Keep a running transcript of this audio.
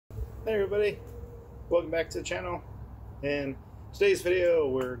Hey everybody, welcome back to the channel. In today's video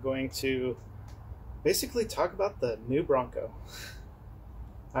we're going to basically talk about the new Bronco.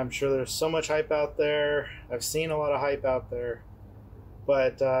 I'm sure there's so much hype out there. I've seen a lot of hype out there,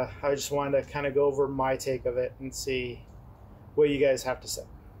 but I just wanted to kind of go over my take of it and see what you guys have to say.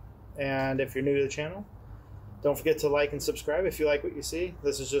 And if you're new to the channel, don't forget to like and subscribe if you like what you see.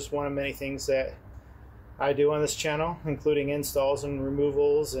 This is just one of many things that I do on this channel, including installs and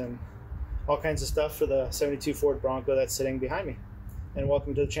removals and all kinds of stuff for the 72 Ford Bronco that's sitting behind me. And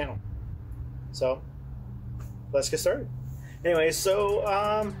welcome to the channel. So let's get started. Anyway, so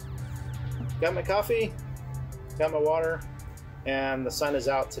got my coffee, got my water, and the sun is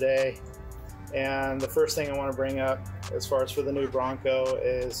out today. And the first thing I want to bring up as far as for the new Bronco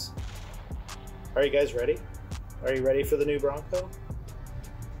is, are you guys ready? Are you ready for the new Bronco?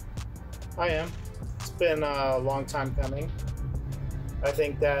 I am. It's been a long time coming. I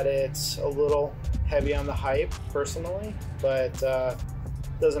think that it's a little heavy on the hype personally, but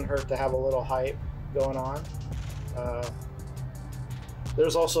doesn't hurt to have a little hype going on.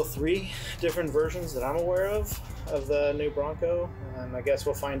 There's also 3 different versions that I'm aware of the new Bronco, and I guess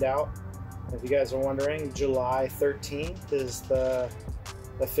we'll find out. If you guys are wondering, July 13th is the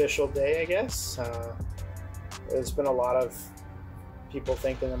official day, I guess. There's been a lot of people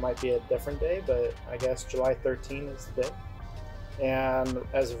thinking it might be a different day, but I guess July 13th is the day. And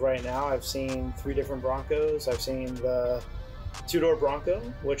as of right now, I've seen 3 different Broncos. I've seen the 2-door Bronco,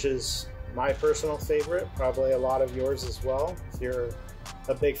 which is my personal favorite, probably a lot of yours as well, if you're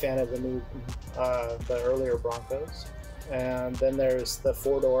a big fan of the new, the earlier Broncos. And then there's the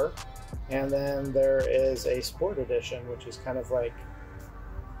 4-door, and then there is a Sport Edition, which is kind of like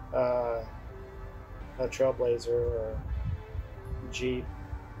a Trailblazer or Jeep,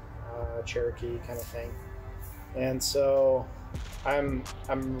 Cherokee kind of thing. And so I'm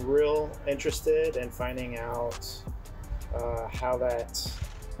real interested in finding out how that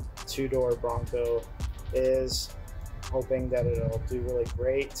 2-door Bronco is, hoping that it'll do really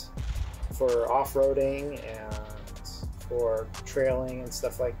great for off-roading and for trailing and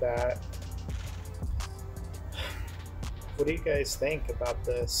stuff like that. What do you guys think about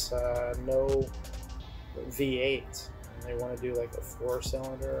this no V8? They want to do like a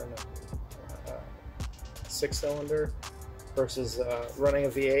 4-cylinder and a 6-cylinder versus running a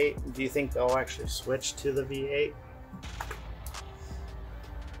V8. Do you think they'll actually switch to the V8?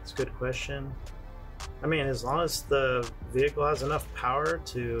 It's a good question. I mean, as long as the vehicle has enough power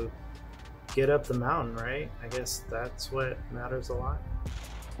to get up the mountain, right? I guess that's what matters a lot.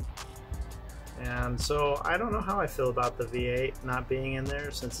 And so I don't know how I feel about the V8 not being in there,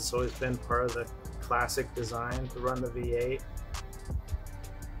 since it's always been part of the classic design to run the V8.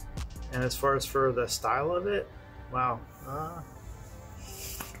 And as far as for the style of it, wow.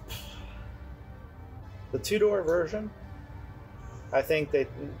 The 2-door version, I think they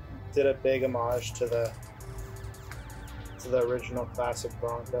did a big homage to the original classic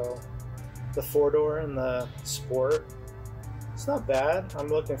Bronco. The 4-door and the Sport, it's not bad. I'm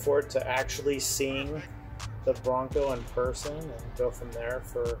looking forward to actually seeing the Bronco in person and go from there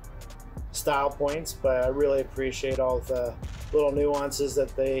for style points, but I really appreciate all the little nuances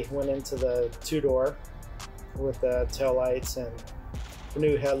that they went into the 2-door with the tail lights and the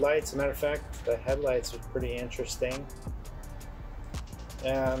new headlights. As a matter of fact, the headlights was pretty interesting.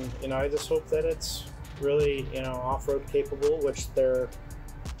 And you know, I just hope that it's really, you know, off-road capable, which their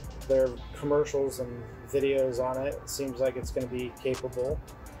commercials and videos on it seems like it's going to be capable,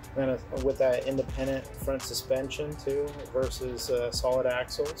 and with that independent front suspension too versus a solid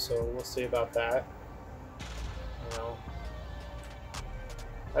axle. So we'll see about that. You know,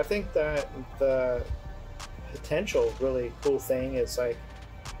 I think that the potential really cool thing is like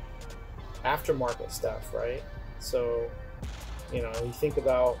aftermarket stuff, right? So, you know, you think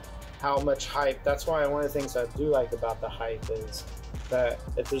about how much hype. That's why one of the things I do like about the hype is that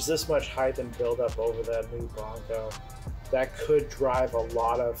if there's this much hype and build up over that new Bronco, that could drive a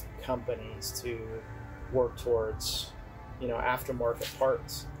lot of companies to work towards, you know, aftermarket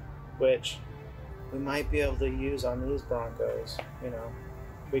parts, which we might be able to use on these Broncos. You know,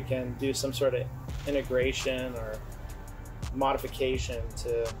 we can do some sort of integration or modification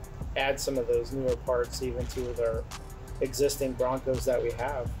to add some of those newer parts even to their existing Broncos that we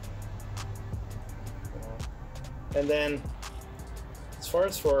have. You know? And then as far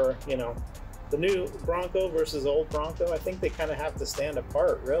as for, you know, the new Bronco versus old Bronco, I think they kind of have to stand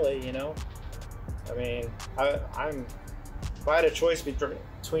apart, really. You know, I mean, if I had a choice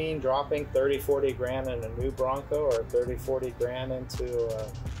between dropping 30-40 grand in a new Bronco or 30-40 grand into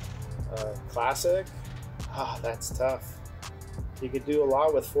a classic, that's tough. You could do a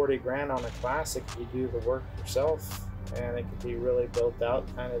lot with 40 grand on a classic if you do the work yourself, and it could be really built out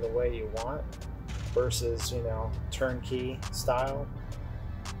kind of the way you want versus, you know, turnkey style.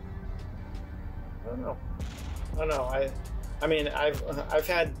 I don't know. I mean, I've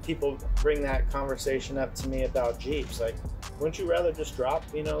had people bring that conversation up to me about Jeeps. Like, wouldn't you rather just drop,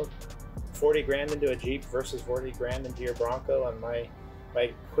 you know, 40 grand into a Jeep versus 40 grand into your Bronco? And my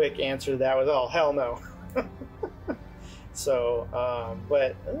quick answer to that was, oh, hell no. So,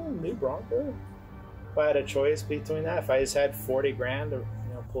 but new Bronco, if I had a choice between that, if I just had 40 grand to,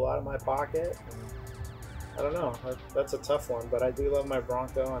 you know, pull out of my pocket, I don't know. That's a tough one, but I do love my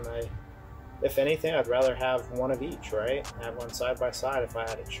Bronco, and if anything, I'd rather have one of each, right? Have one side by side if I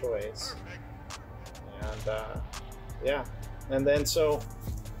had a choice. And yeah, and then so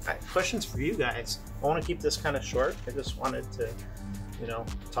questions for you guys. I want to keep this kind of short. I just wanted to, you know,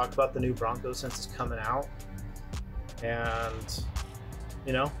 talk about the new Bronco since it's coming out. And,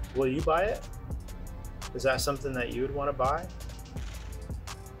 you know, will you buy it? Is that something that you would want to buy?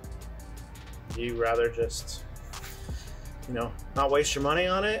 Do you rather just, you know, not waste your money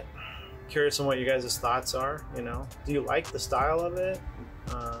on it? Curious on what you guys' thoughts are. You know, do you like the style of it?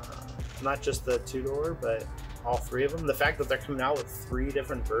 Not just the two-door, but all three of them. The fact that they're coming out with 3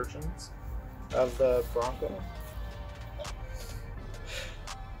 different versions of the Bronco.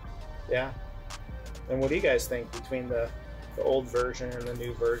 Yeah. And what do you guys think between the old version and the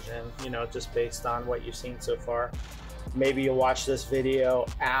new version? You know, just based on what you've seen so far. Maybe you'll watch this video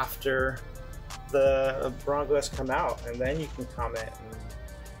after the Bronco has come out, and then you can comment and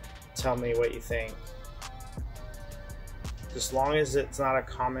tell me what you think. Just long as it's not a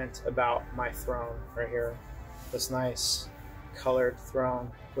comment about my throne right here. This nice colored throne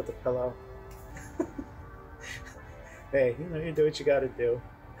with a pillow. Hey, you know, you do what you gotta do.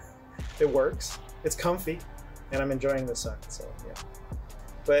 It works. It's comfy, and I'm enjoying the sun, so yeah.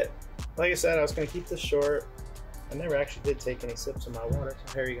 But like I said, I was gonna keep this short. I never actually did take any sips of my water,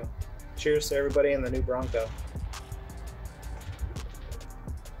 so here you go. Cheers to everybody in the new Bronco.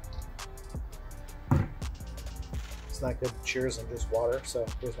 It's not good cheers on just water, so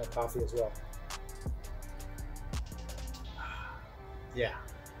here's my coffee as well. Yeah,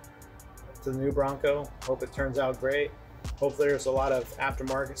 to the new Bronco. Hope it turns out great. Hopefully there's a lot of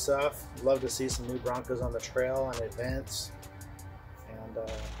aftermarket stuff. Love to see some new Broncos on the trail and events. And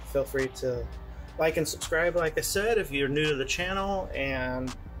feel free to like and subscribe, like I said, if you're new to the channel,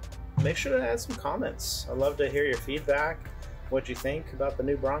 and make sure to add some comments. I'd love to hear your feedback, what you think about the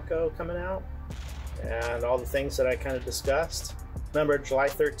new Bronco coming out, and all the things that I kind of discussed. Remember, July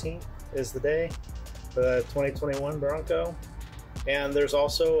 13th is the day for the 2021 Bronco. And there's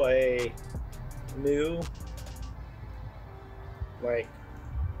also a new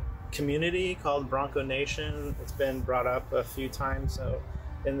community called Bronco Nation. It's been brought up a few times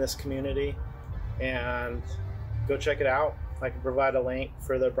in this community, and go check it out. I can provide a link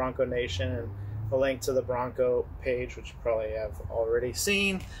for the Bronco Nation and a link to the Bronco page, which you probably have already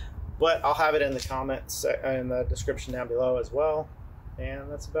seen, but I'll have it in the comments in the description down below as well.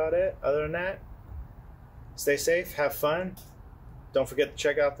 And that's about it. Other than that, stay safe, have fun. Don't forget to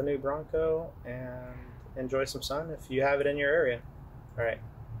check out the new Bronco and enjoy some sun if you have it in your area. All right,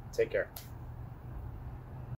 take care.